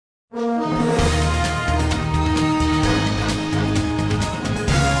And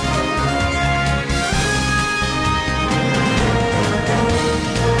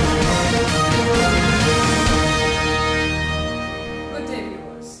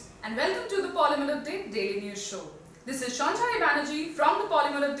welcome to the Polymerupdate Daily News Show. This is Banerjee from the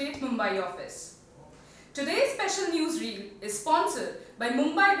Polymerupdate Mumbai office. Today's special news reel is sponsored by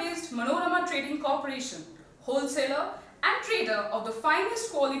Mumbai-based Manorama Trading Corporation, wholesaler and trader of the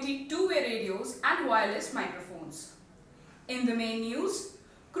finest quality two-way radios and wireless microphones. In the main news,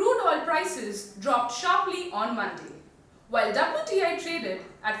 crude oil prices dropped sharply on Monday. While WTI traded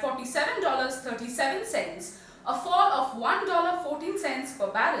at $47.37, a fall of $1.14 per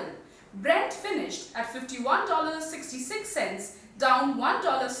barrel, Brent finished at $51.66, down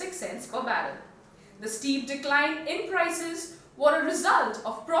 $1.06 per barrel. The steep decline in prices were a result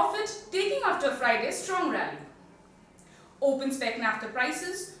of profit taking after Friday's strong rally. Open spec naphtha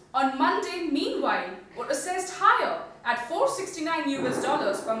prices on Monday, meanwhile, were assessed higher at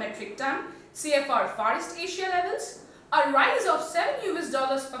 $469 per metric ton, CFR Far East Asia levels, a rise of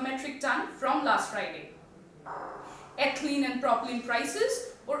 $7 per metric ton from last Friday. Ethylene and propylene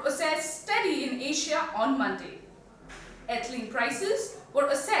prices were assessed steady in Asia on Monday. Ethylene prices were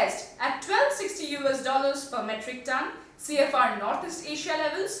assessed at $1260 per metric ton, CFR Northeast Asia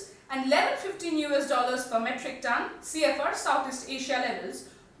levels, and $1115 per metric ton, CFR Southeast Asia levels,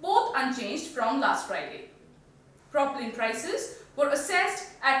 both unchanged from last Friday. Propylene prices were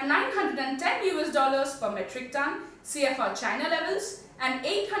assessed at $910 per metric ton, CFR China levels, and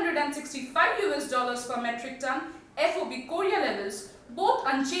 $865 per metric ton, FOB Korea levels, both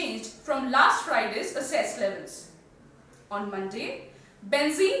unchanged from last Friday's assessed levels. On Monday,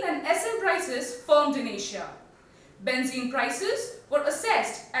 benzene and SM prices firmed in Asia. Benzene prices were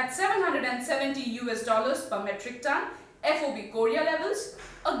assessed at $770 per metric ton, FOB Korea levels,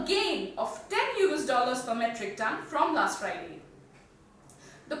 a gain of $10 per metric ton from last Friday.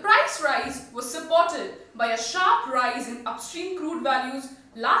 The price rise was supported by a sharp rise in upstream crude values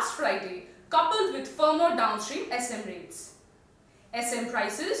last Friday, coupled with firmer downstream SM rates. SM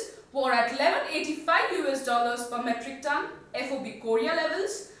prices were at $1185 per metric ton, FOB Korea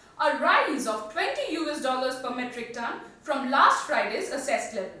levels, a rise of $20 per metric ton from last Friday's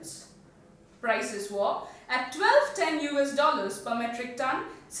assessed levels. Prices were at $1210 per metric ton,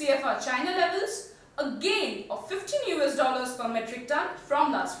 CFR China levels, a gain of $15 per metric ton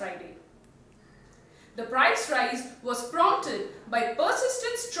from last Friday. The price rise was prompted by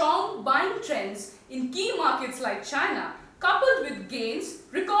persistent strong buying trends in key markets like China, coupled with gains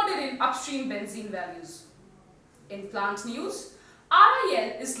recorded in upstream benzene values. In plant news,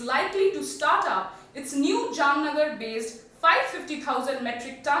 RIL is likely to start up its new Jamnagar-based 550,000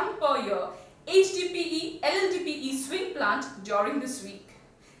 metric ton per year HDPE LLDPE swing plant during this week.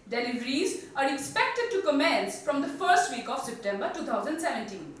 Deliveries are expected to commence from the first week of September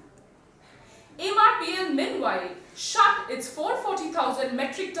 2017. MRPL meanwhile shut its 440,000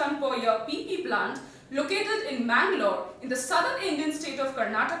 metric ton per year PP plant located in Mangalore in the southern Indian state of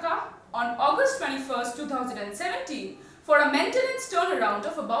Karnataka on August 21, 2017 for a maintenance turnaround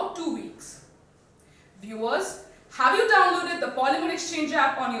of about 2 weeks. Viewers, have you downloaded the Polymer Exchange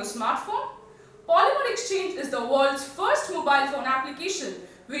app on your smartphone? Polymer Exchange is the world's first mobile phone application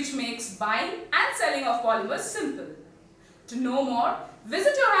which makes buying and selling of polymers simple. To know more,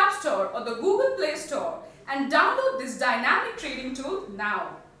 visit your App Store or the Google Play Store and download this dynamic trading tool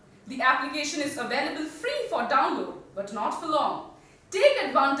now. The application is available free for download, but not for long. Take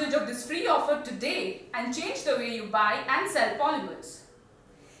advantage of this free offer today and change the way you buy and sell polymers.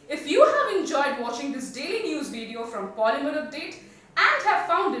 If you have enjoyed watching this daily news video from Polymerupdate and have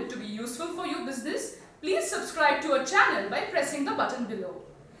found it to be useful for your business, please subscribe to our channel by pressing the button below.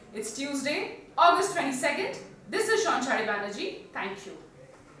 It's Tuesday, August 22nd. This is Banerjee. Thank you.